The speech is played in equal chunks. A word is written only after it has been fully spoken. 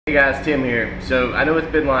Hey guys, Tim here. So I know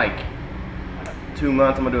it's been like 2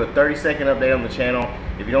 months. I'm gonna do a 30-second update on the channel.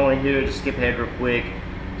 If you don't want to hear it, just skip ahead real quick.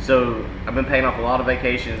 So I've been paying off a lot of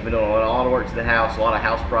vacations, been doing a lot of work to the house, a lot of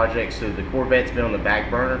house projects. So the Corvette's been on the back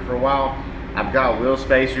burner for a while. I've got wheel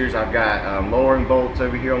spacers, I've got lowering bolts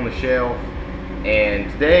over here on the shelf,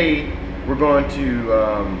 and today we're going to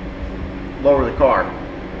lower the car.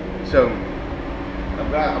 So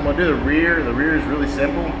I'm gonna do the rear. The rear is really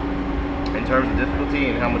simple in terms of difficulty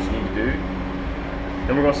and how much you need to do.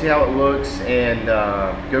 Then we're gonna see how it looks and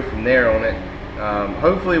go from there on it.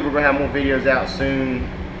 Hopefully we're gonna have more videos out soon.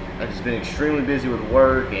 I've just been extremely busy with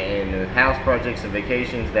work and house projects and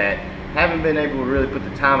vacations that haven't been able to really put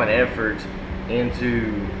the time and effort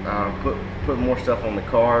into put more stuff on the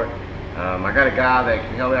car. I got a guy that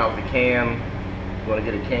can help me out with the cam. I'm gonna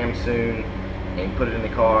get a cam soon and put it in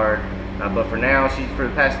the car. But for now, for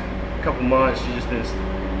the past couple months, she's just been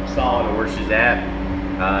solid where she's at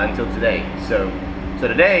until today. So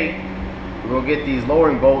today we're gonna get these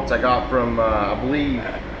lowering bolts I got from I believe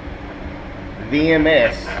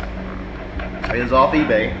VMS. It was off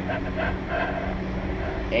eBay,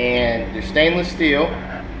 and they're stainless steel.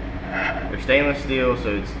 They're stainless steel,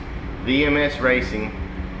 so it's VMS Racing.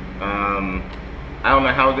 I don't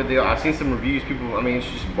know how good they are. I've seen some reviews. People, I mean,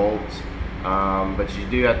 it's just bolts, but you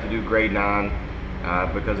do have to do grade 9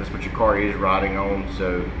 because that's what your car is riding on.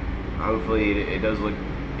 So hopefully it does what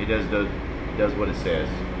it says.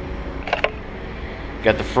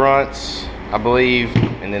 Got the fronts, I believe,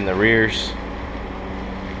 and then the rears,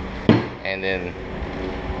 and then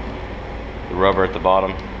the rubber at the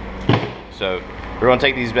bottom. So we're gonna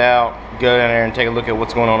take these out, go down there and take a look at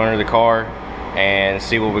what's going on under the car and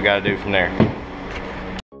see what we gotta do from there.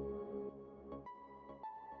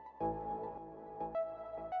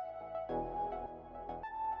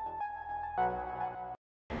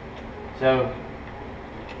 So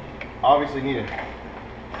obviously you need to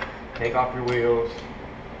take off your wheels.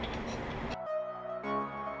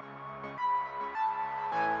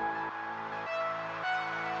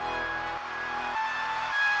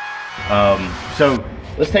 So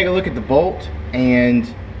let's take a look at the bolt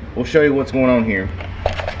and we'll show you what's going on here.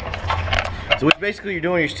 So what basically you're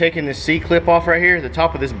doing is taking this C-clip off right here, the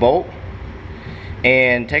top of this bolt,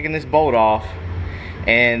 and taking this bolt off,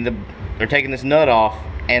 and or taking this nut off,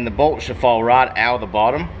 and the bolt should fall right out of the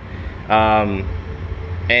bottom. And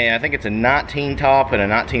I think it's a 19 top and a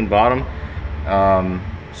 19 bottom.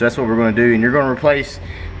 So that's what we're going to do, and you're going to replace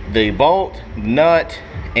the bolt, nut,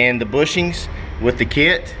 and the bushings with the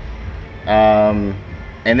kit.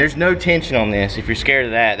 And there's no tension on this. If you're scared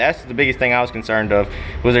of that, that's the biggest thing I was concerned of,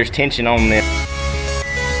 was there's tension on this.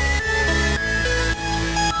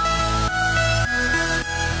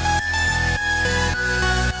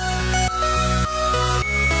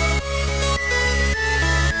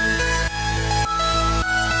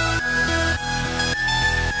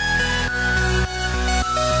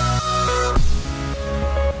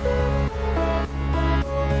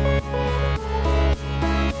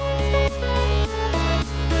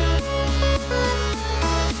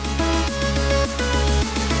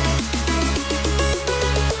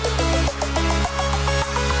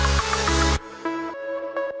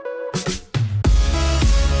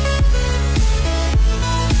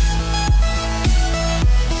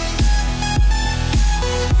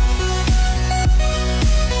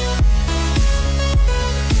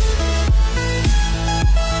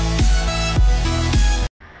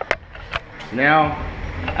 Now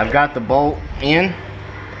I've got the bolt in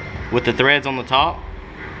with the threads on the top,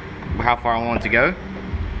 how far I want it to go.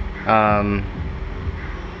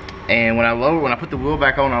 And when I put the wheel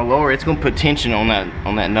back on, I lower, it's going to put tension on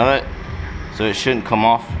that nut, so it shouldn't come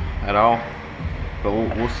off at all. But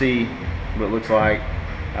we'll see what it looks like.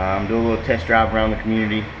 Do a little test drive around the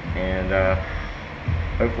community, and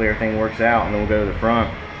hopefully everything works out, and then we'll go to the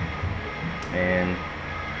front. And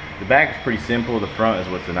the back is pretty simple, the front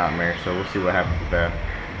is what's the nightmare, so we'll see what happens with that.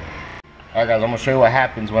 Alright guys, I'm going to show you what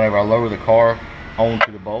happens whenever I lower the car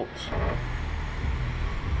onto the bolts.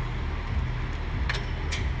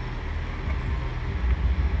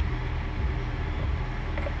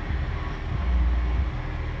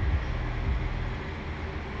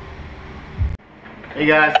 Hey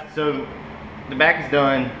guys, so the back is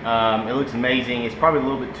done. It looks amazing. It's probably a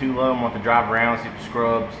little bit too low. I'm going to have to drive around, see if it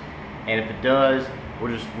scrubs, and if it does,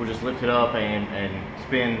 we'll just lift it up and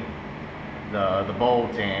spin the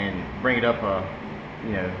bolt and bring it up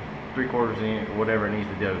you know, 3/4 inch or whatever it needs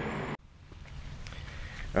to do.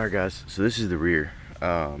 Alright guys, so this is the rear.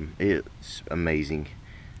 It's amazing.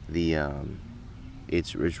 The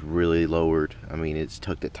it's really lowered. I mean, it's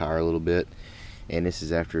tucked the tire a little bit, and this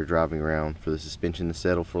is after driving around for the suspension to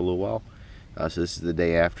settle for a little while. So this is the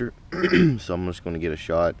day after. So I'm just going to get a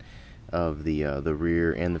shot of the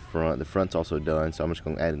rear and the front. The front's also done, so I'm just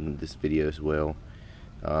going to add in this video as well.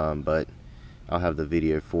 But I'll have the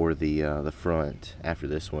video for the front after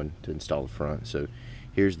this one to install the front. So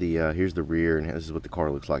here's the rear, and this is what the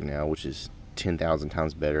car looks like now, which is 10,000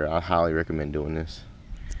 times better. I highly recommend doing this.